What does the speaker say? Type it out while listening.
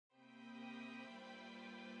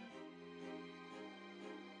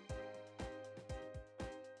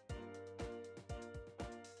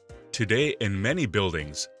Today, in many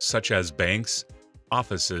buildings, such as banks,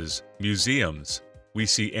 offices, museums, we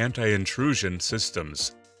see anti-intrusion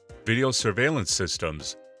systems, video surveillance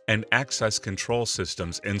systems, and access control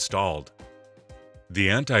systems installed. The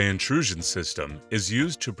anti-intrusion system is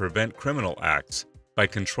used to prevent criminal acts by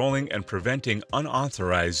controlling and preventing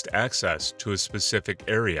unauthorized access to a specific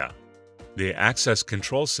area. The access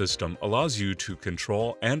control system allows you to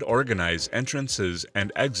control and organize entrances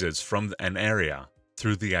and exits from an area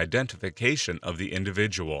through the identification of the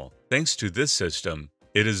individual. Thanks to this system,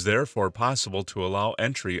 it is therefore possible to allow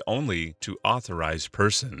entry only to authorized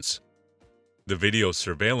persons. The video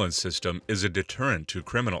surveillance system is a deterrent to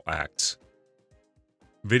criminal acts.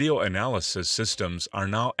 Video analysis systems are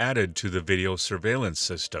now added to the video surveillance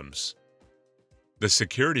systems. The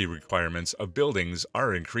security requirements of buildings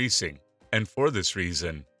are increasing, and for this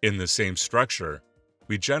reason, in the same structure,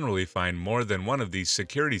 we generally find more than one of these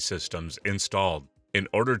security systems installed. In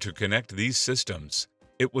order to connect these systems,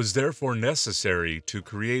 it was therefore necessary to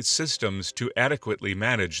create systems to adequately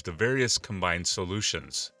manage the various combined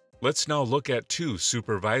solutions. Let's now look at two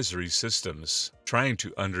supervisory systems, trying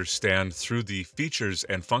to understand through the features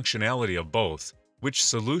and functionality of both which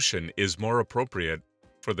solution is more appropriate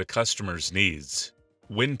for the customer's needs.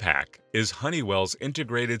 WINPAK is Honeywell's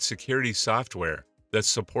integrated security software that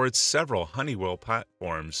supports several Honeywell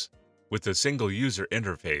platforms with a single user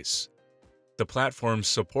interface. The platforms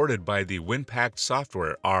supported by the WINPAK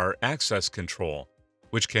software are access control,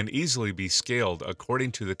 which can easily be scaled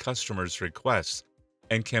according to the customer's requests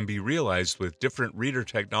and can be realized with different reader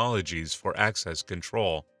technologies for access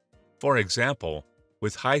control, for example,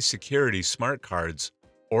 with high-security smart cards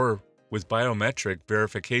or with biometric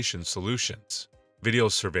verification solutions. Video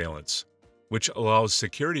surveillance, which allows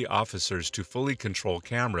security officers to fully control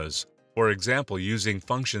cameras, for example using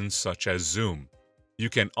functions such as zoom. You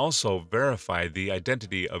can also verify the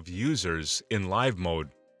identity of users in live mode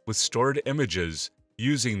with stored images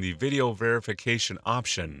using the video verification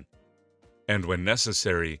option. And when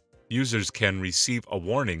necessary, users can receive a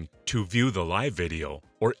warning to view the live video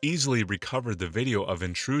or easily recover the video of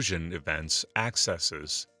intrusion events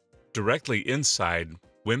accesses directly inside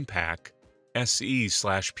WINPAK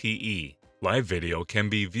SE/PE. Live video can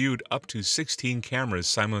be viewed up to 16 cameras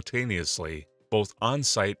simultaneously, both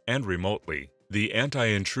on-site and remotely. The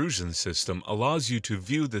anti-intrusion system allows you to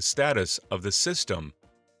view the status of the system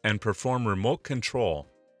and perform remote control,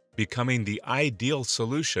 becoming the ideal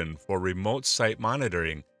solution for remote site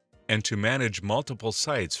monitoring and to manage multiple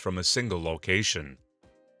sites from a single location.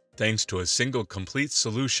 Thanks to a single complete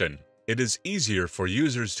solution, it is easier for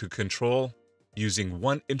users to control using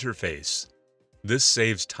one interface. This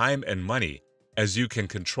saves time and money, as you can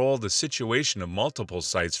control the situation of multiple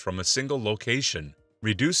sites from a single location,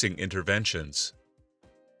 reducing interventions.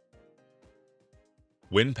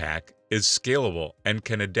 WINPAK is scalable and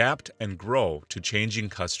can adapt and grow to changing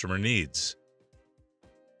customer needs.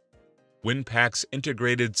 WINPAK's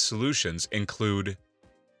integrated solutions include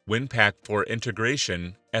WINPAK for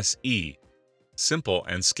Integration SE, simple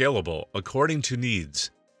and scalable according to needs,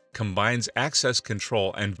 combines access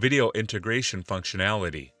control and video integration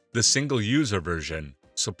functionality. The single-user version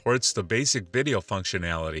supports the basic video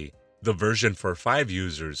functionality. The version for 5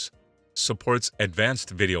 users supports advanced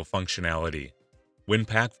video functionality.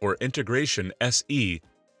 WINPAK for Integration SE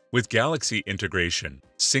with Galaxy integration,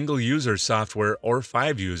 single-user software or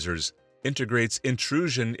 5 users integrates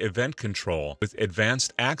intrusion event control with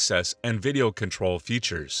advanced access and video control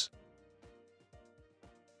features.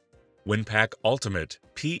 WINPAK Ultimate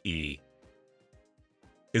PE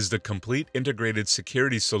is the complete integrated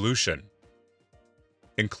security solution,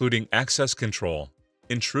 including access control,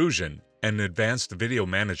 intrusion, and advanced video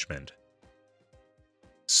management.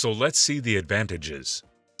 So let's see the advantages.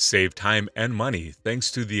 Save time and money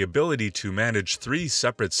thanks to the ability to manage 3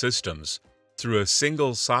 separate systems through a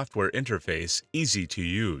single software interface easy to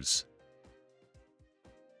use.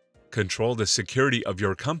 Control the security of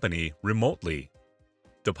your company remotely.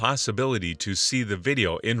 The possibility to see the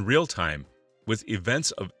video in real time with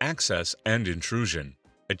events of access and intrusion.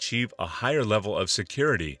 Achieve a higher level of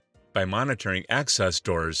security by monitoring access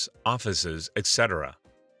doors, offices, etc.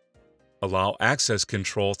 Allow access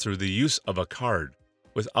control through the use of a card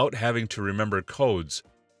without having to remember codes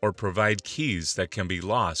or provide keys that can be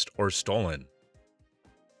lost or stolen.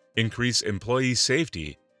 Increase employee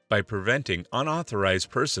safety by preventing unauthorized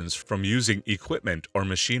persons from using equipment or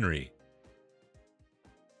machinery.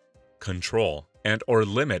 Control and/or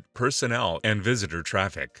limit personnel and visitor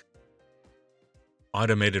traffic.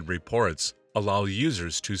 Automated reports allow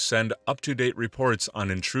users to send up-to-date reports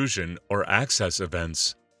on intrusion or access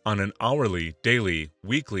events on an hourly, daily,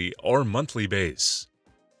 weekly, or monthly basis.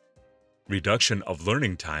 Reduction of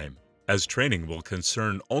learning time, as training will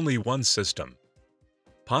concern only one system.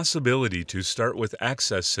 Possibility to start with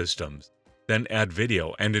access systems, then add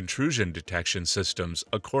video and intrusion detection systems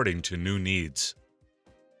according to new needs.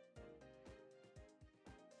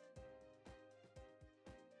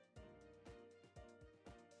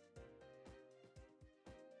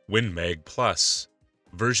 WINMAG Plus,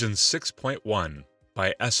 version 6.1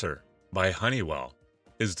 by Honeywell,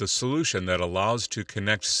 is the solution that allows to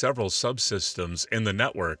connect several subsystems in the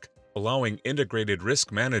network, allowing integrated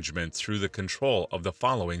risk management through the control of the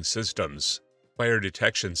following systems: fire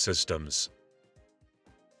detection systems,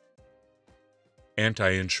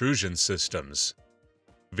 anti-intrusion systems,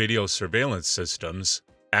 video surveillance systems,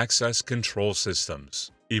 access control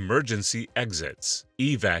systems, emergency exits,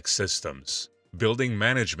 evac systems, building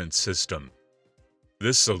management system.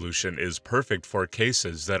 This solution is perfect for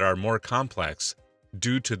cases that are more complex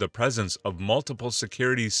due to the presence of multiple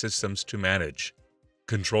security systems to manage,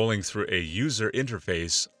 controlling through a user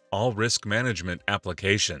interface all risk management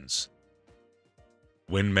applications.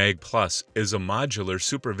 WINMAG Plus is a modular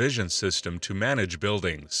supervision system to manage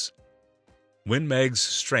buildings. WINMAG's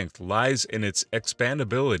strength lies in its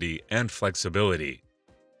expandability and flexibility.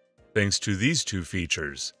 Thanks to these two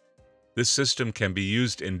features, this system can be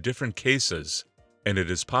used in different cases, and it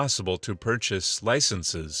is possible to purchase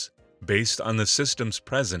licenses based on the systems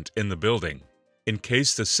present in the building, in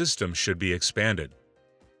case the system should be expanded.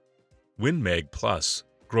 WINMAG Plus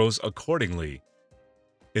grows accordingly.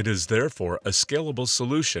 It is therefore a scalable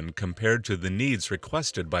solution compared to the needs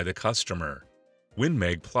requested by the customer.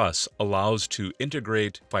 WINMAG Plus allows to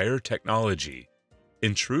integrate fire technology,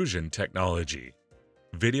 intrusion technology,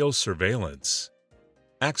 video surveillance,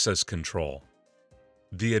 access control.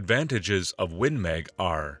 The advantages of WINMAG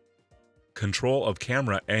are control of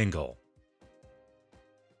camera angle,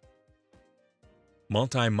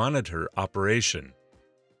 multi-monitor operation,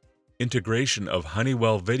 integration of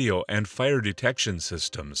Honeywell video and fire detection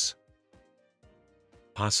systems,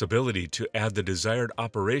 possibility to add the desired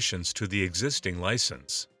operations to the existing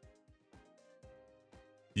license.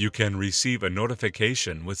 You can receive a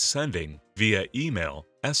notification with sending via email,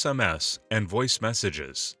 SMS, and voice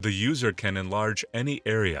messages. The user can enlarge any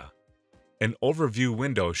area. An overview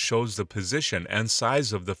window shows the position and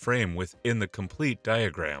size of the frame within the complete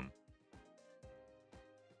diagram.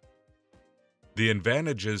 The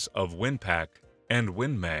advantages of WINPAK and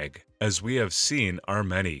WINMAG, as we have seen, are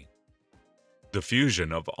many. The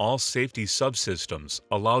fusion of all safety subsystems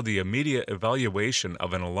allow the immediate evaluation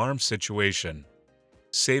of an alarm situation,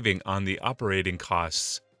 saving on the operating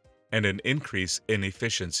costs, and an increase in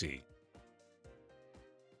efficiency.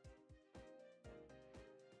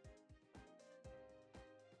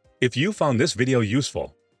 If you found this video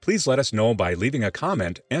useful, please let us know by leaving a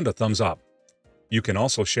comment and a thumbs up. You can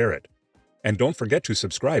also share it. And don't forget to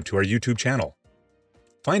subscribe to our YouTube channel.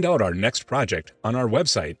 Find out our next project on our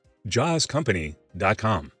website,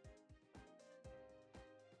 jaescompany.com.